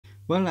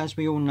Well, as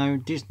we all know,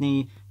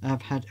 Disney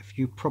have had a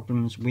few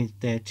problems with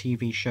their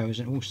TV shows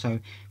and also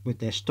with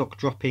their stock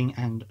dropping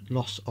and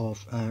loss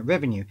of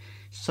revenue.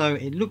 So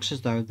it looks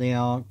as though they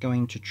are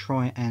going to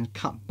try and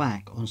cut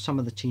back on some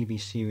of the TV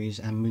series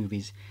and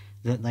movies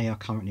that they are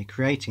currently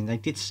creating. They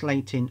did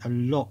slate in a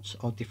lot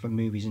of different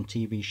movies and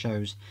TV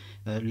shows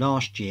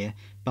last year,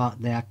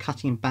 but they are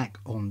cutting back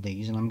on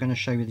these, and I'm going to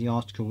show you the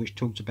article which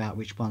talks about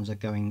which ones are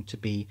going to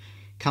be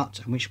cut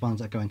and which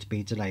ones are going to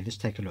be delayed. Let's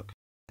take a look.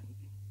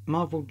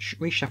 Marvel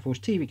reshuffles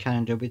TV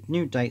calendar with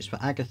new dates for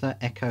Agatha,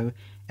 Echo,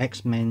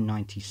 X-Men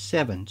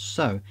 97.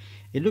 So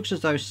it looks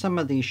as though some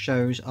of these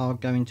shows are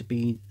going to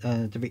be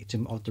the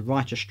victim of the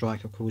writer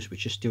strike, of course,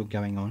 which is still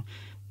going on.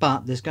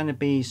 But there's going to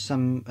be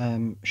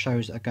some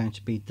shows that are going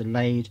to be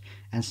delayed,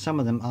 and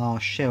some of them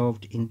are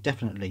shelved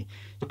indefinitely.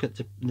 Look at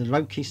the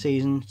Loki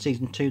season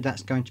 2,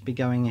 that's going to be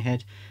going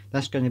ahead.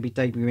 That's going to be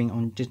debuting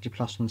on Disney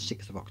Plus on the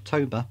 6th of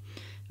October.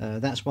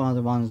 That's one of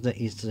the ones that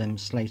is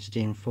slated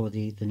in for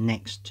the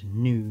next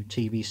new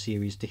TV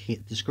series to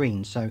hit the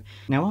screen. So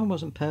now, I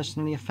wasn't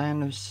personally a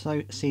fan of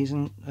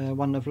season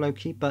 1 of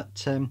Loki,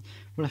 but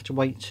we'll have to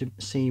wait to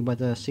see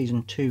whether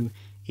season 2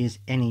 is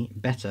any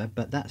better.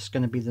 But that's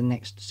going to be the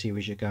next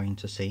series you're going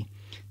to see.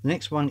 The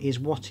next one is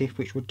What If,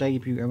 which will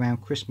debut around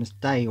Christmas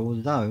Day,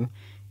 although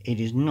it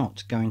is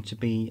not going to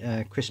be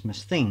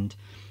Christmas themed.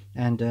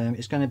 And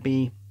it's going to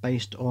be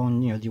based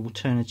on, the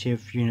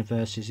alternative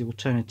universes, the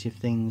alternative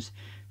things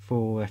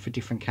for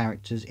different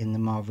characters in the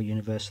Marvel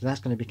universe. So that's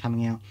going to be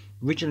coming out,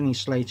 originally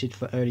slated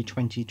for early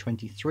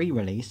 2023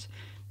 release,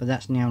 but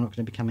that's now not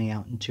going to be coming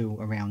out until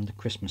around the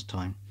Christmas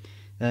time.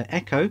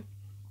 Echo,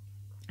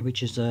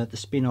 which is the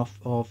spin-off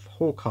of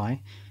Hawkeye,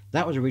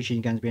 that was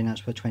originally going to be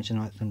announced for the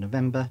 29th of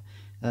November,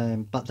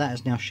 but that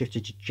has now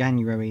shifted to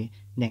January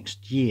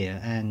next year,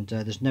 and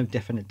there's no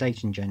definite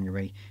date in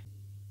January.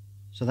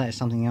 So that is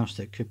something else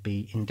that could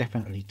be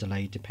indefinitely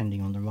delayed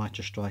depending on the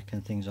writer strike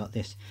and things like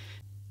this.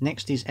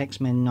 Next is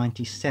X-Men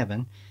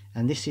 97,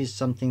 and this is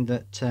something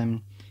that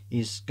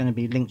is going to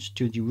be linked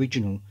to the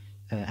original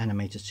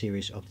animated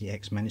series of the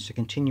X-Men. It's a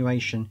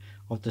continuation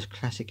of the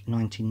classic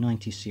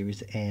 1990 series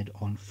that aired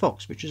on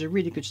Fox, which is a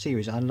really good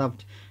series. I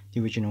loved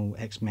the original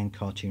X-Men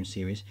cartoon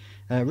series.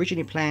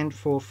 Originally planned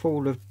for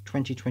fall of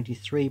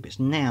 2023, but it's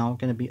now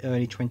going to be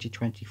early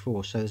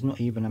 2024, so there's not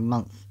even a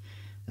month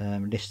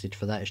listed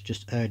for that. It's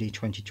just early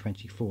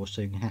 2024,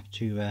 so you have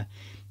to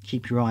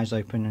keep your eyes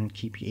open and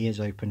keep your ears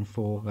open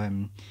for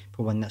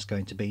when that's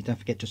going to be. Don't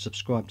forget to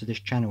subscribe to this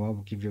channel. I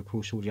will give you, of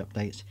course, all the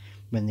updates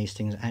when these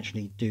things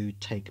actually do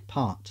take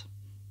part.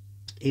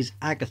 Is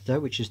Agatha,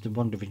 which is the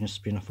WandaVision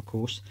spin-off, of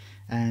course,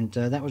 and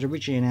that was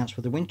originally announced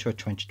for the winter of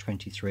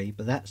 2023,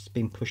 but that's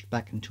been pushed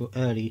back until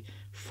early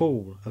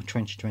fall of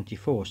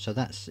 2024. So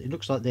it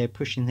looks like they're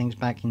pushing things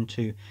back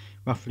into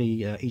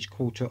roughly each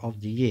quarter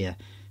of the year.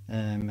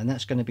 And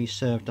that's going to be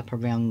served up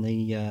around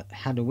the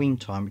Halloween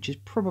time, which is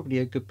probably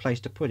a good place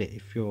to put it.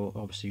 If you're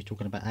obviously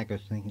talking about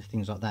Agatha and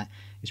things like that,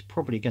 it's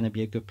probably going to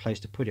be a good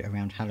place to put it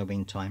around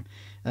Halloween time.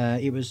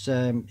 It's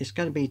going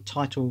to be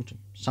titled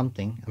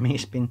something. I mean,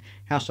 it's been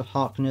House of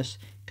Harkness,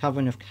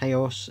 Coven of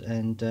Chaos,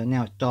 and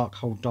now it's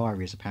Darkhold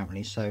Diaries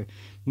apparently. So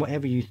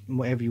whatever you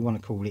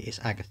want to call it, it's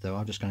Agatha.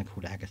 I'm just going to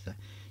call it Agatha.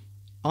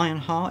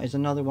 Ironheart is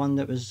another one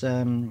that was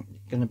going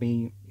to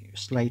be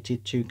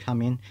slated to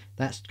come in.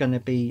 That's going to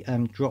be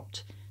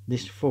dropped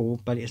this fall,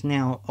 but it's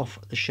now off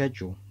the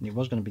schedule. It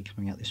was going to be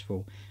coming out this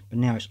fall, but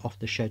now it's off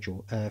the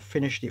schedule. It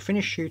finished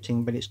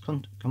shooting, but its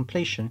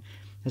completion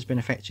has been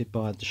affected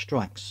by the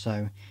strikes,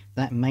 so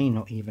that may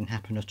not even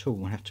happen at all.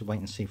 We'll have to wait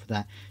and see for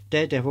that.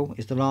 Daredevil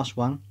is the last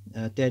one.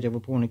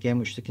 Daredevil Born Again,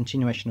 which is a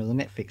continuation of the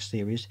Netflix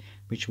series,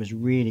 which was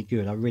really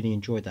good. I really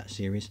enjoyed that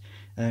series.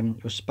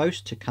 It was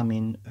supposed to come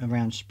in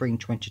around spring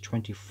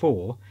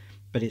 2024,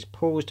 but it's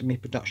paused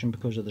mid-production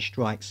because of the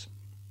strikes,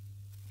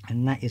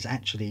 and that is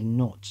actually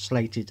not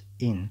slated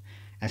in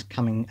as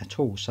coming at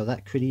all, so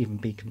that could even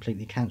be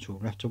completely cancelled.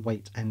 We'll have to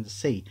wait and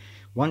see.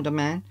 Wonder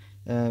Man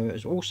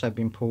has also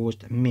been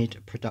paused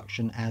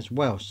mid-production as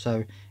well,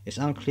 so it's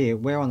unclear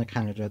where on the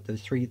calendar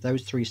those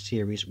three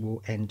series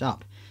will end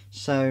up.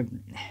 So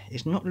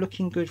it's not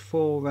looking good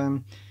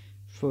for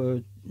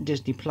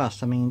Disney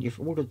Plus. I mean, if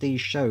all of these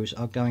shows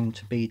are going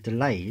to be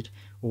delayed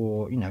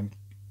or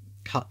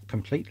cut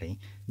completely,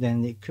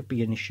 then it could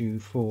be an issue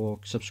for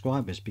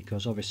subscribers,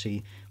 because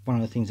obviously one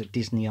of the things that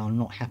Disney are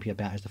not happy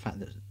about is the fact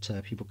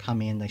that people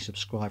come in, they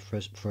subscribe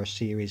for a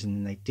series, and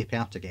then they dip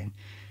out again.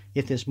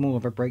 If there's more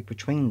of a break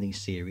between these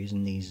series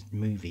and these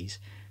movies,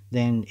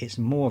 then it's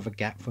more of a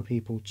gap for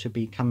people to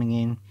be coming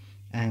in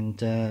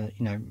and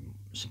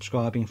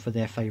subscribing for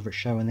their favourite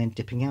show and then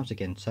dipping out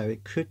again. So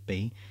it could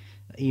be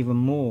even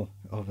more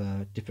of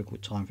a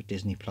difficult time for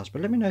Disney Plus.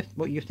 But let me know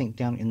what you think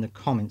down in the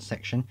comments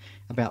section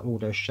about all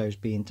those shows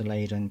being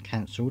delayed and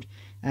cancelled,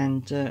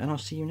 and I'll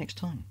see you next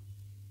time.